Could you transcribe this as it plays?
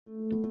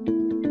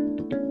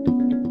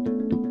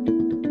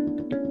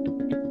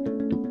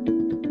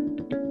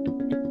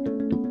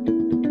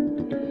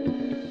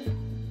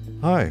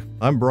Hi,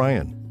 I'm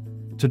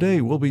Brian.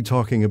 Today we'll be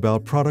talking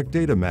about product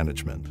data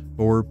management,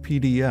 or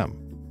PDM.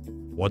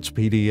 What's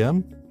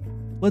PDM?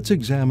 Let's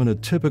examine a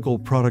typical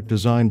product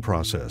design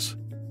process.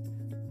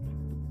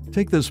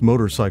 Take this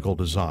motorcycle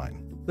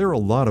design. There are a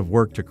lot of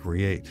work to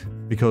create,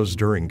 because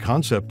during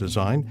concept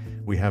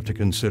design, we have to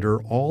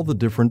consider all the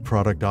different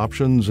product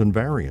options and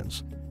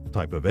variants,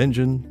 type of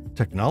engine,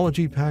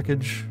 technology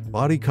package,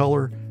 body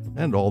color,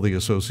 and all the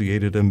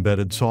associated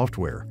embedded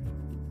software.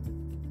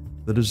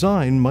 The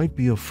design might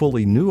be a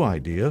fully new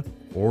idea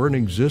or an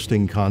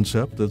existing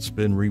concept that's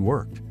been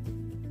reworked.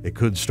 It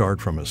could start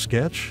from a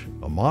sketch,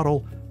 a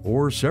model,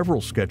 or several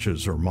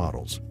sketches or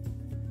models.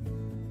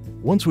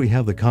 Once we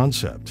have the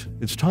concept,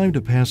 it's time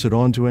to pass it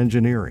on to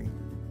engineering.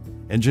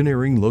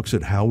 Engineering looks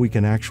at how we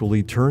can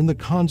actually turn the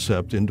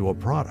concept into a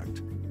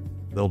product.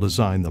 They'll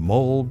design the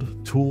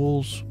mold,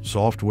 tools,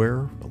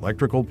 software,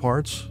 electrical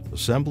parts,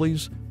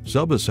 assemblies,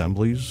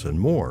 sub-assemblies, and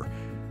more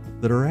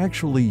that are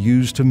actually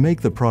used to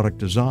make the product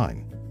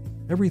design.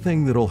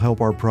 Everything that'll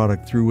help our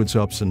product through its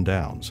ups and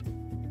downs.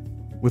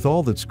 With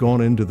all that's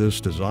gone into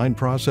this design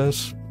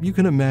process, you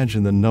can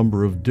imagine the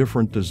number of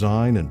different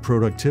design and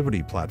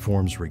productivity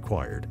platforms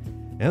required,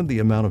 and the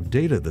amount of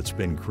data that's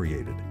been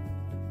created.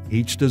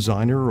 Each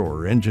designer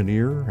or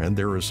engineer and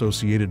their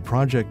associated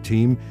project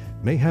team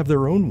may have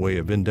their own way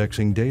of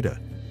indexing data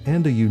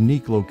and a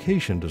unique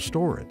location to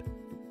store it.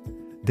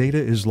 Data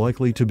is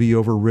likely to be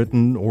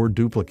overwritten or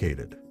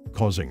duplicated,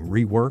 causing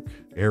rework,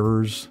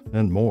 errors,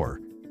 and more.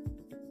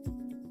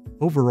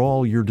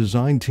 Overall, your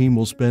design team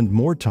will spend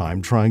more time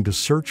trying to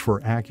search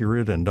for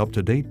accurate and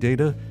up-to-date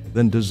data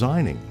than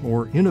designing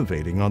or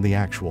innovating on the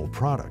actual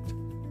product.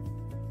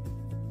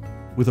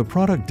 With a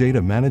product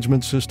data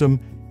management system,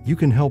 you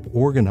can help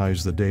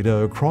organize the data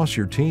across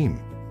your team,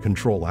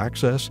 control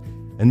access,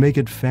 and make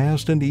it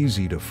fast and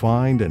easy to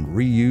find and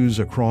reuse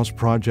across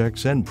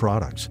projects and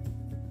products.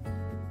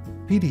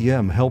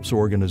 PDM helps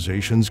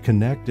organizations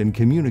connect and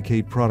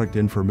communicate product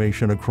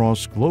information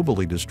across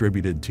globally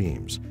distributed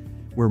teams,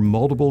 where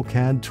multiple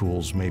CAD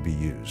tools may be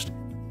used.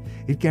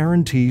 It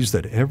guarantees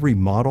that every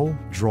model,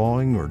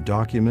 drawing, or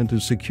document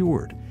is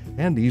secured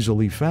and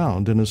easily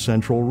found in a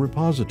central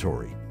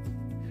repository.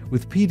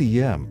 With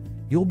PDM,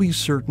 you'll be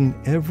certain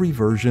every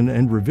version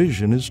and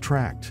revision is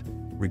tracked,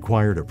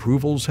 required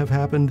approvals have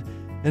happened,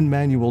 and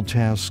manual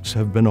tasks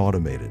have been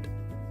automated.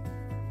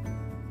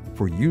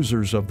 For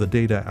users of the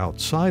data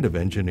outside of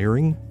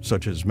engineering,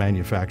 such as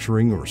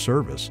manufacturing or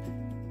service,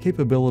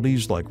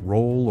 capabilities like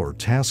role or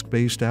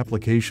task-based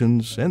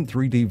applications and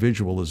 3D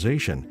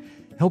visualization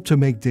help to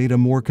make data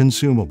more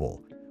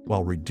consumable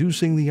while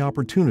reducing the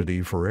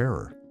opportunity for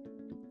error.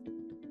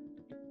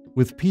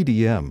 With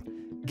PDM,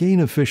 gain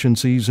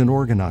efficiencies in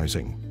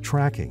organizing,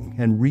 tracking,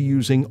 and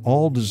reusing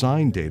all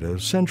design data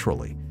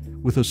centrally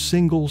with a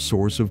single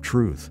source of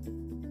truth.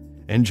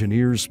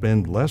 Engineers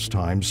spend less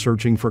time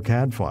searching for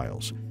CAD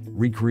files,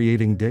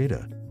 recreating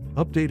data,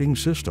 updating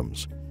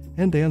systems,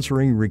 and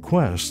answering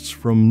requests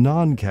from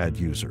non-CAD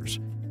users.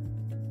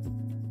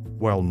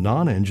 While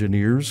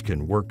non-engineers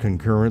can work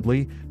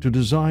concurrently to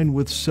design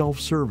with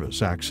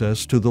self-service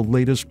access to the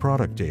latest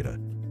product data.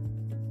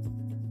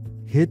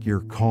 Hit your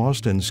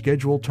cost and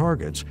schedule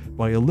targets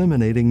by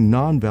eliminating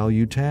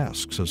non-value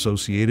tasks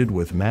associated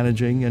with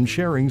managing and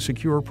sharing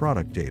secure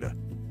product data.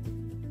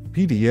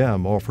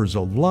 PDM offers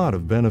a lot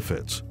of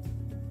benefits.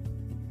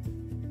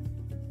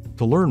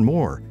 To learn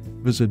more,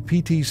 visit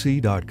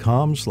ptc.com/pdm.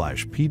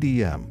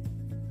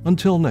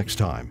 Until next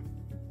time.